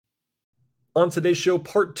On today's show,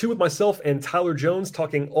 part two with myself and Tyler Jones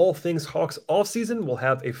talking all things Hawks offseason. We'll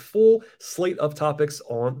have a full slate of topics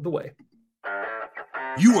on the way.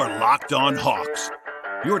 You are Locked On Hawks,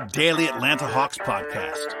 your daily Atlanta Hawks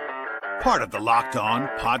podcast. Part of the Locked On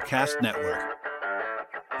Podcast Network.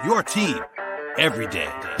 Your team every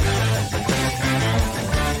day.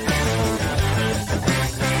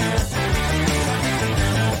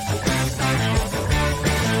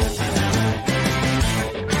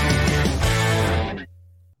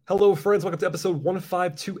 Hello, friends. Welcome to episode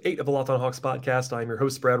 1528 of the Locked On Hawks podcast. I'm your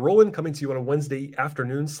host, Brad Rowland, coming to you on a Wednesday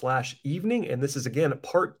afternoon/evening. And this is, again,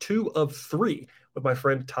 part two of three with my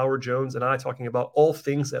friend Tyler Jones and I talking about all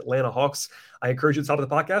things Atlanta Hawks. I encourage you to top of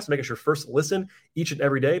the podcast, make it your first listen each and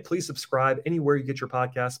every day. Please subscribe anywhere you get your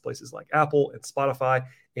podcasts, places like Apple and Spotify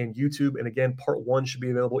and YouTube. And again, part one should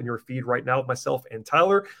be available in your feed right now with myself and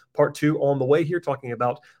Tyler. Part two on the way here, talking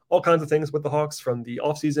about all kinds of things with the Hawks, from the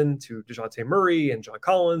offseason to DeJounte Murray and John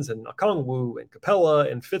Collins and Okongwu and Capella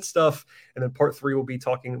and fit stuff. And then part three will be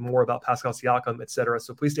talking more about Pascal Siakam, etc.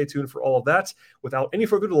 So please stay tuned for all of that. Without any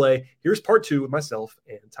further delay, here's part two with myself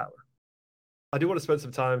and Tyler. I do want to spend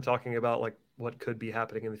some time talking about like what could be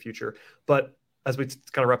happening in the future. But as we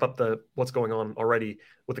kind of wrap up what's going on already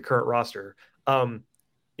with the current roster,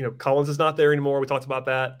 Collins is not there anymore. We talked about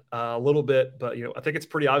that a little bit, but I think it's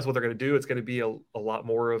pretty obvious what they're going to do. It's going to be a lot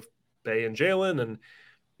more of Bey and Jalen, and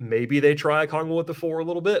maybe they try Okongwu with the four a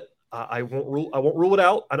little bit. I won't rule it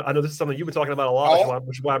out. I know this is something you've been talking about a lot,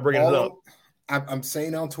 which is why I'm bringing it up. I'm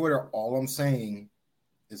saying on Twitter, all I'm saying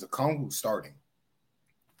is Okongwu starting.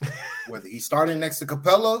 Whether he's starting next to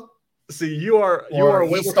Capella, see you are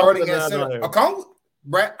he's starting at center. Okongwu,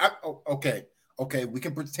 Brad. Okay, we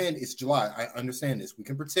can pretend it's July. I understand this. We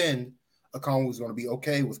can pretend Okongwu is going to be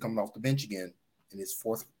okay with coming off the bench again in his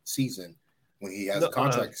fourth season when he has a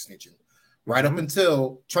contract extension. Right up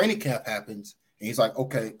until training camp happens, and he's like,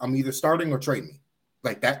 okay, I'm either starting or trade me.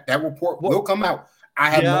 Like that report will come out. I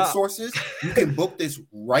have no sources. You can book this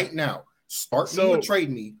right now. Start me or trade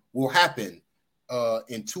me will happen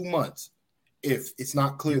in 2 months if it's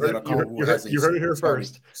not clear that Okongwu has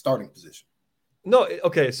a starting position. No,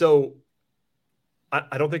 okay, so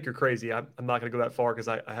I don't think you're crazy. I'm not going to go that far because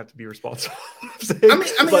I have to be responsible. I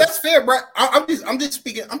mean that's fair, bro. I'm just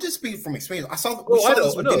speaking from experience. We saw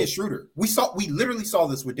this with Dennis Schroeder. We literally saw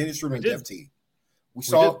this with Dennis Schroeder and Jeff Teague. We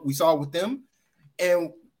saw it with them,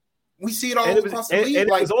 and we see it all across the league. And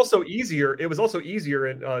it was also easier. It was also easier,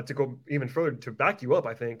 and to go even further to back you up,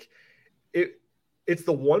 I think it's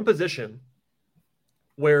the one position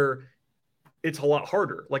where it's a lot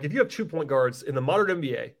harder. Like if you have 2 point guards in the modern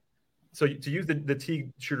NBA. So to use the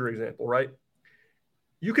Teague Shooter example, right?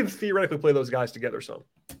 You can theoretically play those guys together some.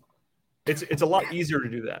 It's a lot easier to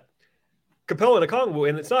do that. Capella and Okongwu,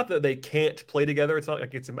 and it's not that they can't play together. It's not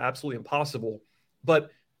like it's absolutely impossible.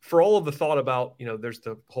 But for all of the thought about, there's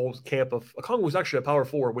the whole camp of Okongwu is actually a power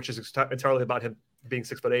forward, which is entirely about him being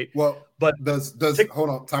 6'8". Well, but hold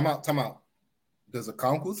on, time out. Does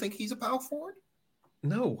Okongwu think he's a power forward?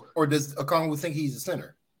 No. Or does Okongwu think he's a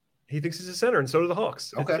center? He thinks he's a center, and so do the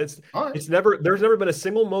Hawks. Okay. There's never been a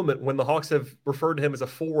single moment when the Hawks have referred to him as a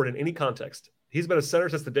forward in any context. He's been a center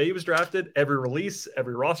since the day he was drafted. Every release,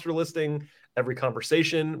 every roster listing, every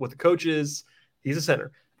conversation with the coaches, he's a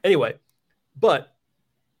center. Anyway, but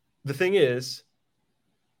the thing is,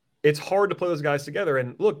 it's hard to play those guys together.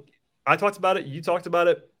 And look, I talked about it. You talked about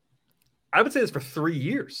it. I would say this for 3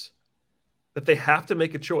 years, that they have to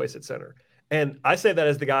make a choice at center. And I say that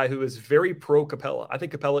as the guy who is very pro Capella. I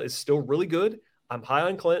think Capella is still really good. I'm high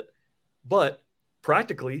on Clint. But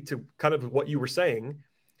practically, to kind of what you were saying,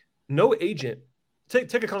 no agent – take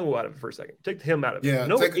Okongwu out of it for a second. Take him out of it. Yeah,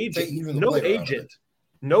 no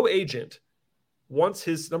agent wants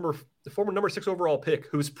the former number 6 overall pick,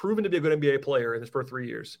 who's proven to be a good NBA player in his first 3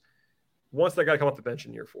 years, wants that guy to come off the bench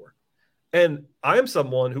in year 4. And I am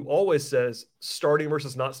someone who always says starting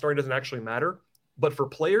versus not starting doesn't actually matter. But for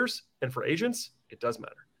players and for agents, it does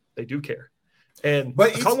matter. They do care. And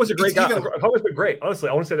Okongwu's a great guy. Okongwu's been great. Honestly,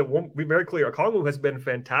 I want to say that we'll be very clear. Okongwu has been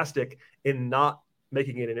fantastic in not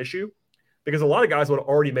making it an issue, because a lot of guys would have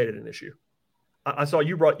already made it an issue. I saw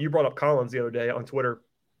you brought up Collins the other day on Twitter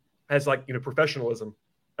as professionalism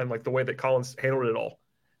and like the way that Collins handled it all.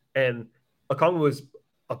 And Okongwu is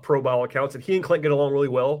a pro by all accounts, and he and Clint get along really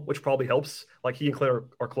well, which probably helps. Like he and Clint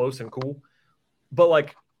are close and cool. But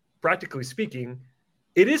like practically speaking,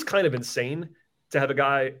 it is kind of insane to have a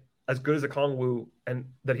guy as good as Okongwu and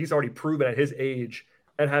that he's already proven at his age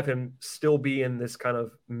and have him still be in this kind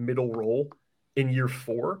of middle role in year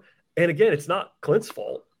 4. And again, it's not Clint's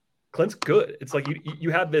fault. Clint's good. It's like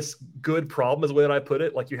you have this good problem, is the way that I put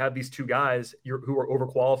it. Like you have these two guys who are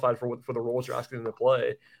overqualified for the roles you're asking them to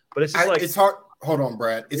play. But it's just it's hard. Hold on,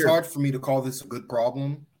 Brad. It's hard for me to call this a good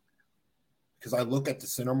problem because I look at the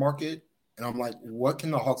center market and I'm like, what can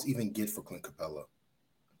the Hawks even get for Clint Capella?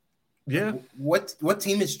 Yeah. Like, what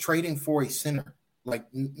team is trading for a center? Like,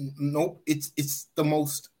 nope. It's the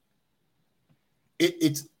most.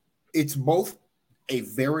 It's both a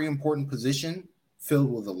very important position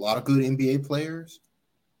filled with a lot of good NBA players,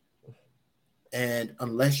 and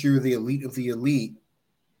unless you're the elite of the elite,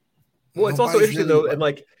 well, it's also interesting though, and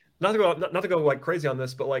like not to go like crazy on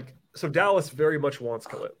this, but like so Dallas very much wants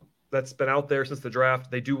Clint. That's been out there since the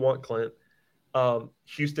draft. They do want Clint.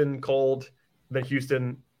 Houston called, then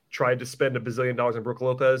Houston tried to spend $1 billion on Brook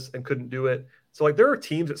Lopez and couldn't do it. So like there are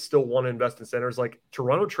teams that still want to invest in centers. Like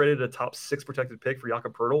Toronto traded a top 6 protected pick for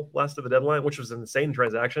Jakob Poeltl last of the deadline, which was an insane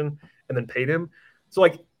transaction, and then paid him. So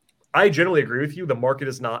like I generally agree with you. The market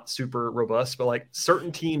is not super robust, but like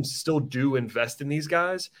certain teams still do invest in these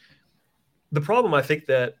guys. The problem I think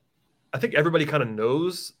everybody kind of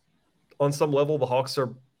knows on some level the Hawks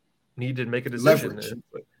need to make a decision.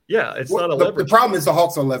 Yeah, it's not a leverage. The problem is the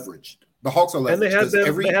Hawks are leveraged. The Hawks are leveraged. And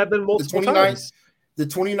they have been multiple times. The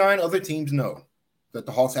 29 other teams know that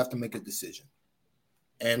the Hawks have to make a decision.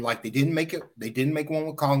 And like they didn't make one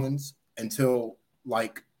with Collins until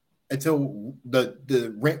until the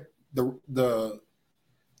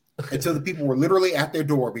people were literally at their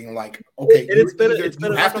door being like, okay,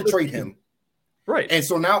 you have to trade him. Right. And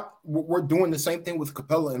so now we're doing the same thing with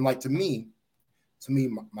Capella. And like to me,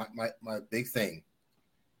 my big thing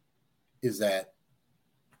is that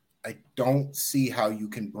I don't see how you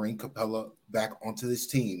can bring Capella back onto this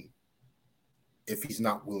team if he's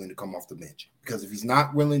not willing to come off the bench. Because if he's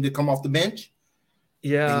not willing to come off the bench,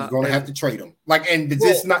 then you're going to have to trade him. Like, and this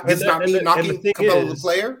is not me knocking Capella the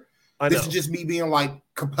player. This is just me being like,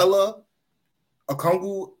 Capella,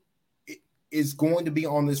 Okongwu is going to be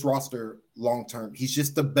on this roster long term. He's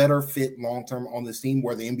just a better fit long term on this team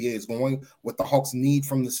where the NBA is going, what the Hawks need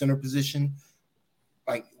from the center position.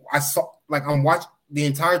 Like I'm watching the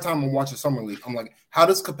entire time I'm watching Summer League. I'm like, how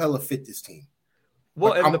does Capella fit this team?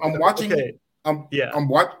 Well, like, I'm watching. Okay. I'm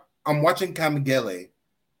watching Kamigele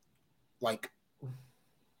like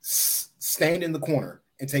stand in the corner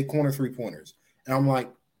and take corner 3-pointers, and I'm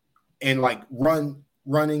like, and like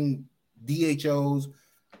running DHOs.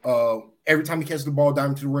 Every time he catches the ball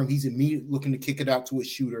down to the rim, he's immediately looking to kick it out to a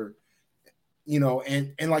shooter. You know,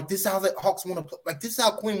 and like this is how the Hawks want to play. Like this is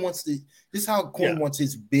how Quinn wants to. This is how Quinn wants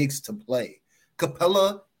his bigs to play.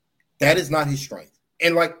 Capella, that is not his strength.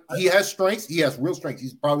 And like he has strengths, he has real strengths.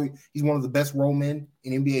 He's one of the best role men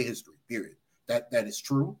in NBA history. Period. That is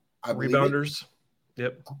true. I Rebounders.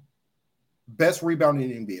 Yep. Best rebounder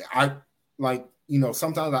in NBA. I like, you know,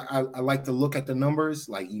 sometimes I like to look at the numbers.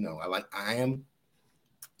 Like, you know,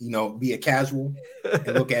 be a casual and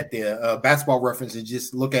look at the basketball reference and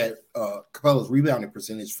just look at Capella's rebounding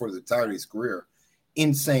percentage for the entirety of his career.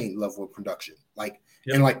 Insane level of production. Like,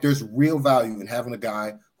 and like there's real value in having a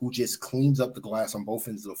guy who just cleans up the glass on both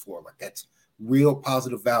ends of the floor. Like that's real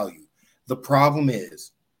positive value. The problem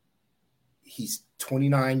is he's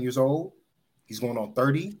 29 years old. He's going on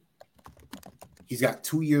 30. He's got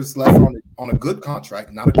 2 years left on a good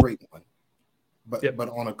contract, not a great one, but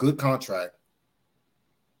on a good contract.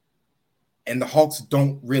 And the Hawks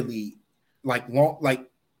don't really Okongwu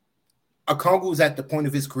is at the point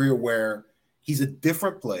of his career where he's a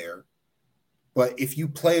different player. But if you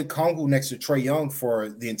play Okongwu next to Trae Young for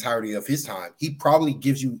the entirety of his time, he probably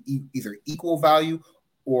gives you either equal value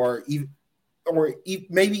or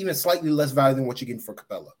maybe even slightly less value than what you're getting for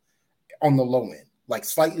Capella on the low end. Like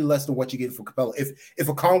slightly less than what you get for Capella. If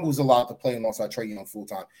Okongwu is allowed to play alongside Trae Young full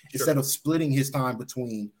time, instead of splitting his time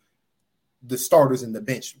between the starters and the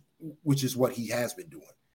bench, which is what he has been doing.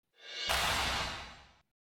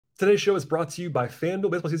 Today's show is brought to you by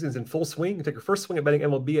FanDuel. Baseball season is in full swing. You can take your first swing at betting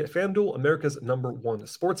MLB at FanDuel, America's #1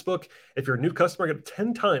 sportsbook. If you're a new customer, get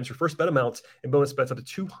 10 times your first bet amount in bonus bets up to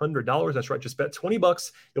 $200. That's right. Just bet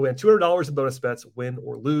 $20. You'll win $200 in bonus bets, win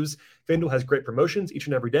or lose. FanDuel has great promotions each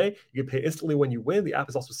and every day. You get paid instantly when you win. The app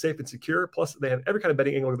is also safe and secure. Plus, they have every kind of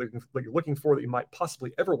betting angle that you're looking for that you might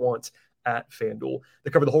possibly ever want at FanDuel.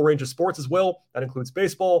 They cover the whole range of sports as well. That includes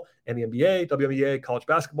baseball and the NBA, WNBA, college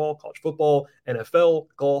basketball, college football, NFL,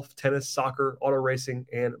 golf, tennis, soccer, auto racing,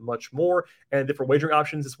 and much more. And different wagering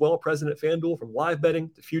options as well present at FanDuel, from live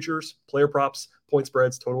betting to futures, player props, point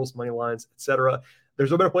spreads, totals, money lines, etc. There's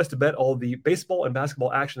no better place to bet all the baseball and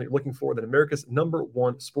basketball action that you're looking for than America's #1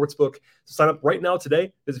 sportsbook. So sign up right now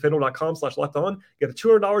today. Visit FanDuel.com/lockedon. Get the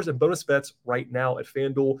 $200 in bonus bets right now at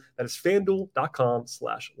FanDuel. That is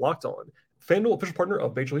FanDuel.com/lockedon. FanDuel, official partner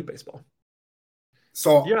of Major League Baseball.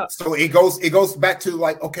 So it goes back to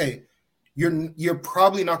like, okay, you're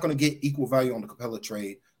probably not going to get equal value on the Capella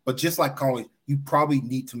trade, but just like Colin, you probably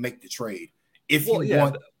need to make the trade if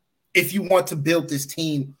you want to build this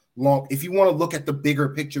team long. If you want to look at the bigger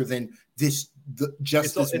picture than this one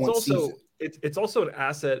season. It's also an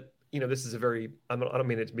asset. You know, this is a very I don't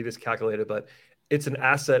mean it to be this calculated, but it's an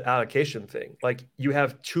asset allocation thing. Like you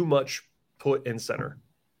have too much put in center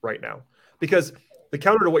right now because the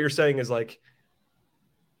counter to what you're saying is like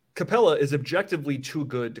Capella is objectively too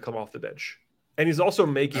good to come off the bench, and he's also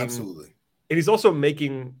making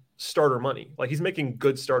starter money. Like he's making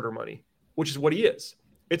good starter money, which is what he is.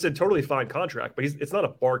 It's a totally fine contract, but it's not a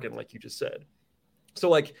bargain like you just said. So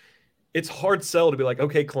like, it's hard sell to be like,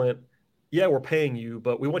 okay, Clint, yeah, we're paying you,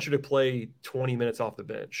 but we want you to play 20 minutes off the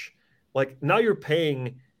bench. Like now you're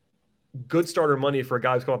paying good starter money for a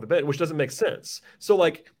guy who's come off the bench, which doesn't make sense. So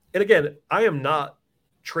like, and again, I am not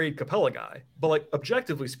trade Capella guy, but like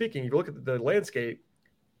objectively speaking, if you look at the landscape,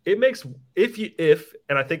 it makes and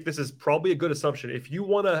I think this is probably a good assumption, if you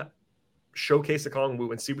want to showcase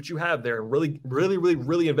Okongwu and see what you have there and really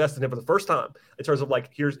invest in him for the first time in terms of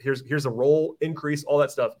like here's a role increase, all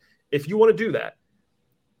that stuff. If you want to do that,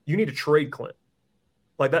 you need to trade Clint.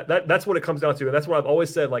 Like that's what it comes down to, and that's what I've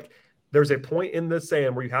always said. Like there's a point in the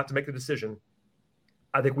sand where you have to make the decision.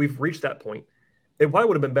 I think we've reached that point. It probably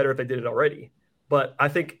would have been better if they did it already. But I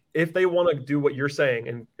think if they want to do what you're saying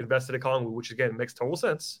and invest in Okongwu, which again makes total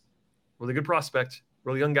sense, really good prospect,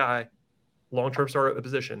 really young guy, long-term starter at the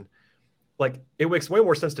position, like it makes way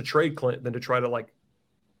more sense to trade Clint than to try to like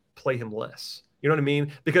play him less. You know what I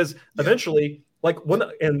mean? Because eventually, like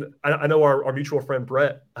and I know our mutual friend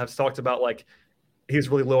Brett has talked about like he's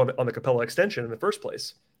really low on the Capella extension in the first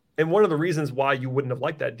place. And one of the reasons why you wouldn't have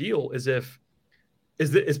liked that deal is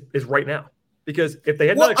right now. Because if they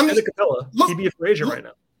had not extended Capella, he'd be a free agent right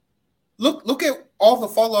now. Look at all the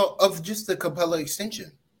fallout of just the Capella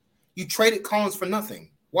extension. You traded Collins for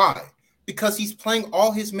nothing. Why? Because he's playing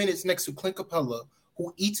all his minutes next to Clint Capella,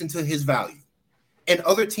 who eats into his value. And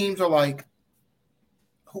other teams are like,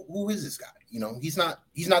 who is this guy? You know, he's not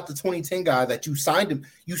the 2010 guy that you signed him.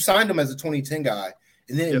 You signed him as a 2010 guy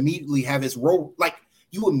and then immediately have his role. Like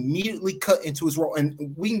you immediately cut into his role.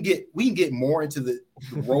 And we can get more into the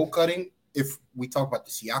role cutting if we talk about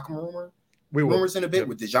the Siakam rumors in a bit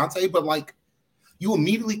with DeJounte, but like you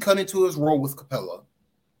immediately cut into his role with Capella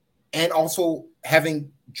and also having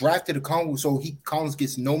drafted Okongwu so Collins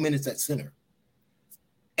gets no minutes at center.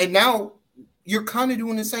 And now you're kind of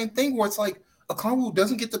doing the same thing where it's like Okongwu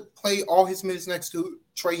doesn't get to play all his minutes next to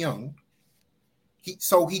Trae Young.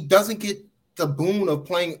 So he doesn't get the boon of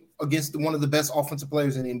playing against one of the best offensive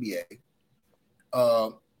players in the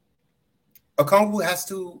NBA. Okongwu has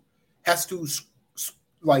to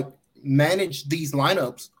like manage these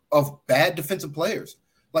lineups of bad defensive players.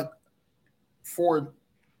 Like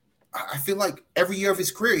I feel like every year of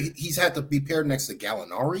his career, he's had to be paired next to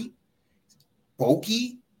Gallinari,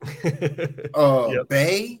 Bogey,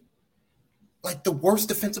 Bay, like the worst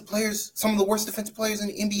defensive players, some of the worst defensive players in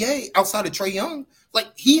the NBA outside of Trae Young. Like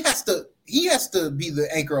he has to be the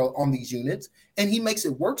anchor on these units, and he makes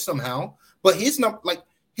it work somehow. But his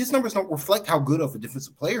numbers don't reflect how good of a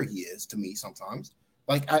defensive player he is to me sometimes.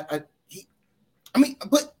 Like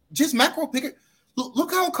but just macro picker.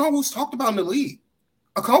 Look how Okongwu's talked about in the league.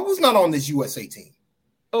 Okongwu's not on this USA team.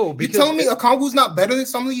 Oh, because you're telling me Okongwu's not better than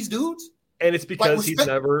some of these dudes? And it's because he's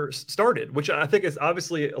never started, which I think is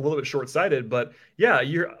obviously a little bit short-sighted. But yeah,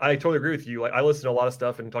 I totally agree with you. Like I listen to a lot of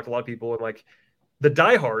stuff and talk to a lot of people, and like the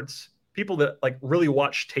diehards, people that like really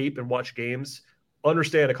watch tape and watch games,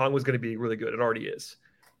 understand Okongwu's going to be really good. It already is.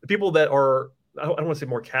 The people that are, I don't want to say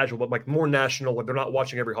more casual, but like more national, like they're not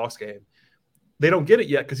watching every Hawks game, they don't get it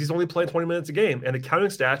yet because he's only playing 20 minutes a game. And the counting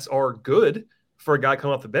stats are good for a guy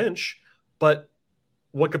coming off the bench. But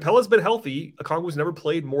when Capella's been healthy, Okongwu's never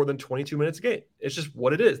played more than 22 minutes a game. It's just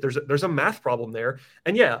what it is. There's a math problem there.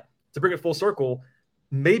 And yeah, to bring it full circle,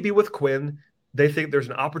 maybe with Quinn, they think there's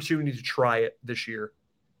an opportunity to try it this year.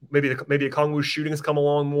 Maybe Okongwu's shooting has come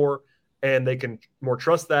along more and they can more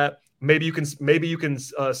trust that. Maybe you can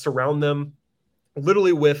surround them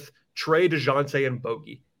literally with Trae, DeJounte, and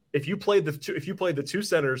Bogey. If you played the two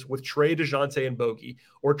centers with Trae, DeJounte, and Bogey,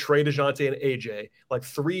 or Trae, DeJounte, and AJ, like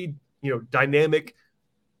three, dynamic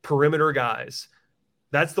perimeter guys,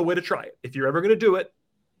 that's the way to try it. If you're ever going to do it,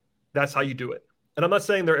 that's how you do it. And I'm not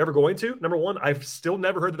saying they're ever going to. Number one, I've still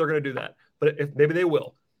never heard that they're going to do that. but if maybe they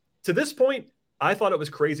will. To this point, I thought it was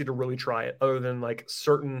crazy to really try it other than like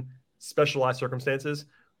certain specialized circumstances.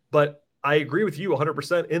 But I agree with you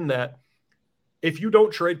 100% in that if you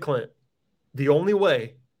don't trade Clint, the only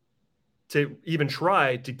way to even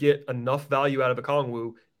try to get enough value out of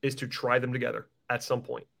Okongwu is to try them together at some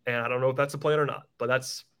point. And I don't know if that's a plan or not, but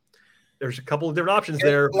there's a couple of different options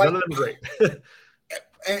there. Like, none of them are great.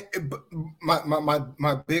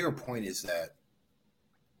 My bigger point is that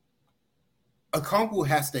Okongwu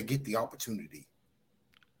has to get the opportunity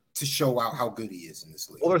to show out how good he is in this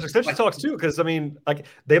league. Well, there's extension talks too, because I mean, like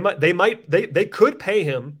they could pay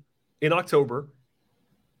him in October.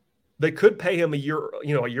 They could pay him a year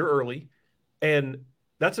early, and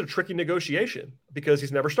that's a tricky negotiation because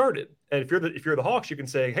he's never started. And if you're the Hawks, you can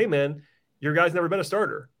say, "Hey, man, your guy's never been a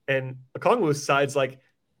starter." And Okongwu's side's like,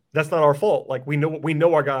 "That's not our fault. Like we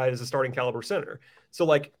know our guy is a starting caliber center." So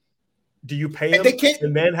like, do you pay him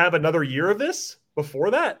and then have another year of this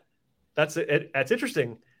before that? That's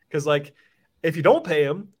interesting because like, if you don't pay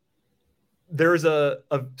him, there's a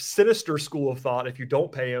sinister school of thought. If you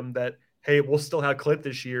don't pay him, that hey, we'll still have Clint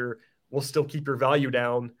this year. We'll still keep your value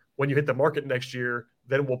down. When you hit the market next year,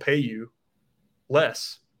 then we'll pay you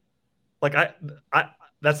less. Like I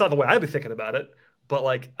that's not the way I'd be thinking about it, but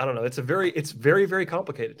like, I don't know. It's very, very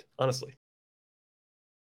complicated, honestly.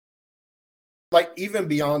 Like even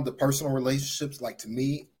beyond the personal relationships, like to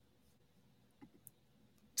me,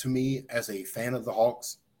 as a fan of the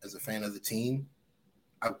Hawks, as a fan of the team,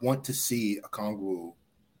 I want to see Okongwu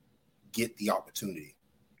get the opportunity.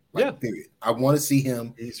 Like, period. I want to see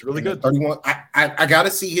him. He's really good. 31. I got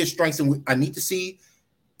to see his strengths, and I need to see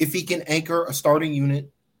if he can anchor a starting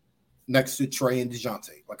unit next to Trey and DeJounte.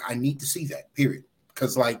 Like, I need to see that, period.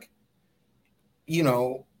 Because, like, you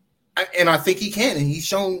know, and I think he can, and he's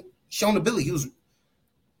shown ability.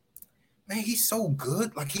 He's so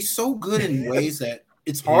good. Like, he's so good in ways that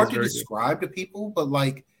it's hard to describe to people. But,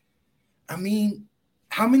 like, I mean,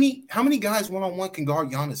 how many guys one-on-one can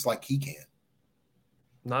guard Giannis like he can?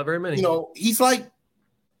 Not very many. You know, he's like,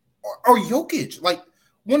 or Jokic, like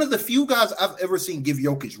one of the few guys I've ever seen give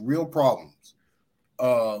Jokic real problems.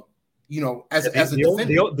 You know, as a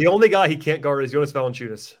defender, the only guy he can't guard is Jonas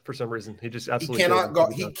Valanciunas for some reason. He just absolutely cannot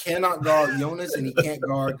guard. He cannot guard Jonas, and he can't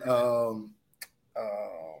guard. Oh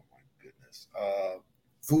my goodness,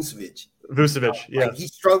 Vucevic. Yeah, like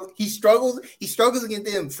he struggles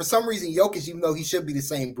against them for some reason. Jokic, even though he should be the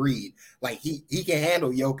same breed, like he can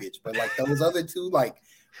handle Jokic, but like those other two, like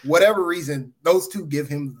whatever reason, those two give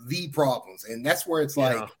him the problems, and that's where it's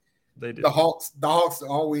like they do. The Hawks are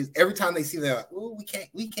always every time they see that, like, oh,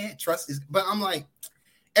 we can't trust this. But I'm like,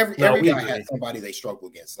 every guy has somebody they struggle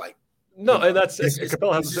against. Like and that's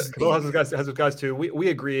Capella has his guys too. We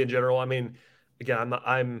agree in general. I mean, again,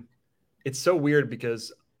 I'm. It's so weird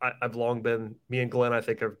because I've long been, me and Glenn, I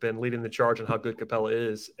think, have been leading the charge on how good Capella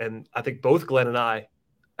is. And I think both Glenn and I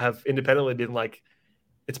have independently been like,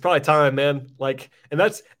 it's probably time, man. Like, and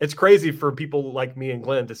it's crazy for people like me and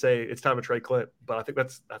Glenn to say it's time to trade Clint. But I think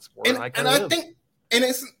that's where I kind of think, and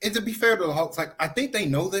it's to be fair to the Hawks, like I think they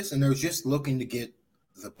know this and they're just looking to get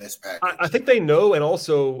the best package. I think they know, and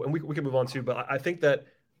also, and we can move on too, but I think that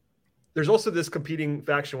there's also this competing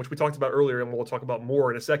faction, which we talked about earlier, and we'll talk about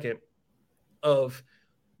more in a second, of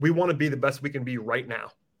we want to be the best we can be right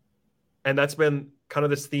now. And that's been kind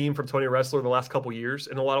of this theme from Tony Ressler the last couple of years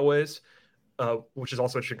in a lot of ways, which is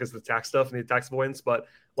also interesting because of the tax stuff and the tax avoidance. But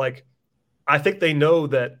like, I think they know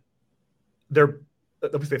that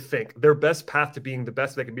at least they think their best path to being the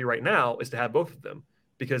best they can be right now is to have both of them,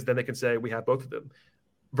 because then they can say we have both of them.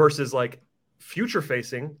 Versus like future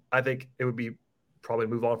facing, I think it would be probably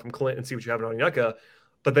move on from Clint and see what you have in Onyeka,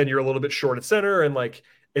 but then you're a little bit short at center, and like,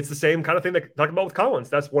 it's the same kind of thing that talking about with Collins.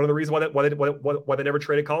 That's one of the reasons why they never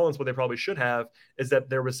traded Collins. What they probably should have is that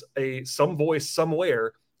there was some voice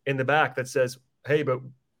somewhere in the back that says, "Hey, but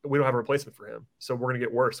we don't have a replacement for him, so we're going to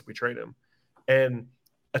get worse if we trade him." And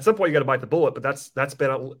at some point, you got to bite the bullet. But that's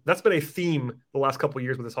been a theme the last couple of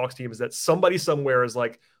years with this Hawks team, is that somebody somewhere is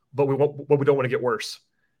like, "But we don't want to get worse,"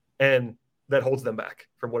 and that holds them back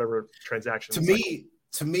from whatever transaction. To me,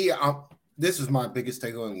 this is my biggest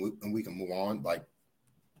takeaway, and we can move on. Like,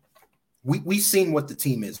 we've seen what the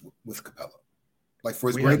team is with Capella. Like, for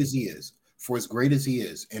as great as he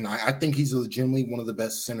is, and I think he's legitimately one of the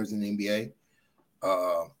best centers in the NBA.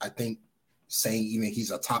 I think saying even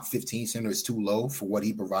he's a top 15 center is too low for what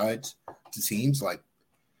he provides to teams. Like,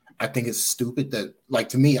 I think it's stupid that, like,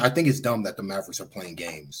 to me, I think it's dumb that the Mavericks are playing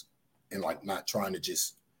games and like not trying to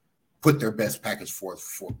just put their best package forth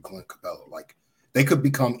for Clint Capella. Like, they could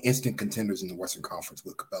become instant contenders in the Western Conference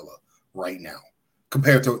with Capella right now.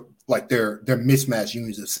 compared to like their mismatched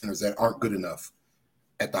units of centers that aren't good enough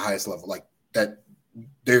at the highest level. Like that,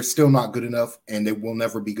 they're still not good enough, and they will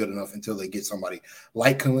never be good enough until they get somebody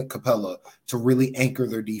like Clint Capella to really anchor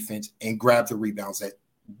their defense and grab the rebounds that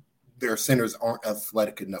their centers aren't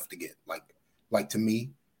athletic enough to get. Like to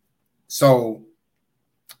me. So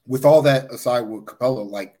with all that aside with Capella,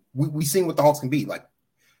 like we seen what the Hawks can be. Like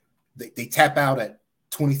they tap out at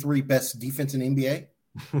 23 best defense in the NBA.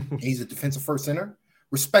 And he's a defensive first center.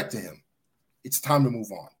 Respect to him. It's time to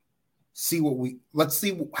move on. Let's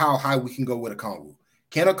see how high we can go with Okongwu.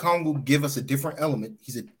 Can Okongwu give us a different element?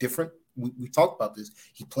 He's a different. We talked about this.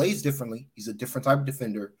 He plays differently. He's a different type of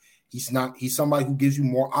defender. He's somebody who gives you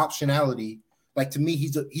more optionality. Like to me,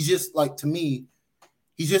 he's a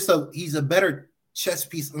better chess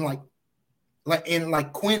piece. And like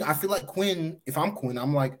Quinn, I feel like Quinn. If I'm Quinn,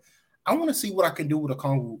 I'm like, I want to see what I can do with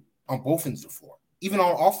Okongwu on both ends of the floor, even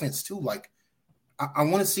on offense too. Like I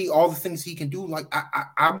want to see all the things he can do. Like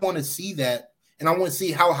I want to see that, and I want to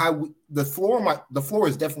see how high the floor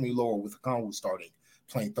is definitely lower with Okongwu starting,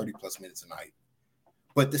 playing 30+ minutes a night,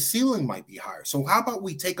 but the ceiling might be higher. So how about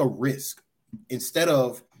we take a risk instead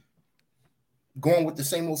of going with the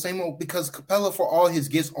same old? Because Capella, for all his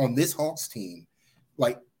gifts on this Hawks team,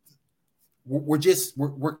 like we're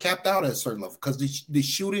capped out at a certain level because the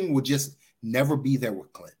shooting will just never be there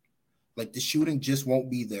with Clint. Like the shooting just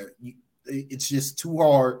won't be there. It's just too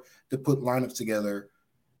hard to put lineups together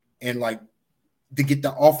and like to get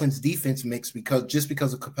the offense defense mix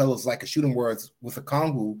because of Capella's like a shooting, whereas with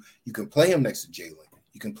Okongwu, you can play him next to Jalen.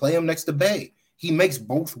 You can play him next to Bey. He makes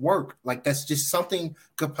both work. Like that's just something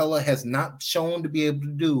Capella has not shown to be able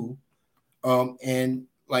to do. And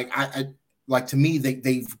like like to me,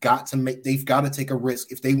 they've got to take a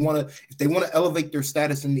risk if they want to elevate their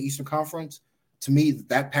status in the Eastern Conference. To me,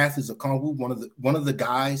 that path is Okongwu, one of the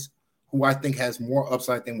guys who I think has more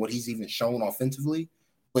upside than what he's even shown offensively.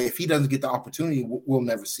 But if he doesn't get the opportunity, we'll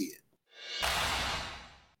never see it.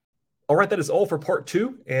 All right, that is all for part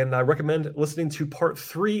 2, and I recommend listening to part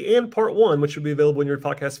 3 and part 1, which should be available in your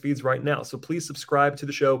podcast feeds right now. So please subscribe to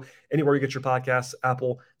the show anywhere you get your podcasts,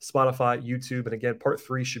 Apple, Spotify, YouTube. And again, part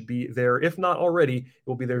 3 should be there. If not already, it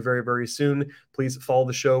will be there very, very soon. Please follow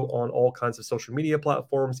the show on all kinds of social media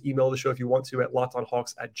platforms. Email the show if you want to at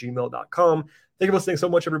lockedonhawks@gmail.com. Thank you for listening so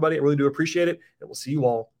much, everybody. I really do appreciate it, and we'll see you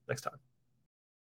all next time.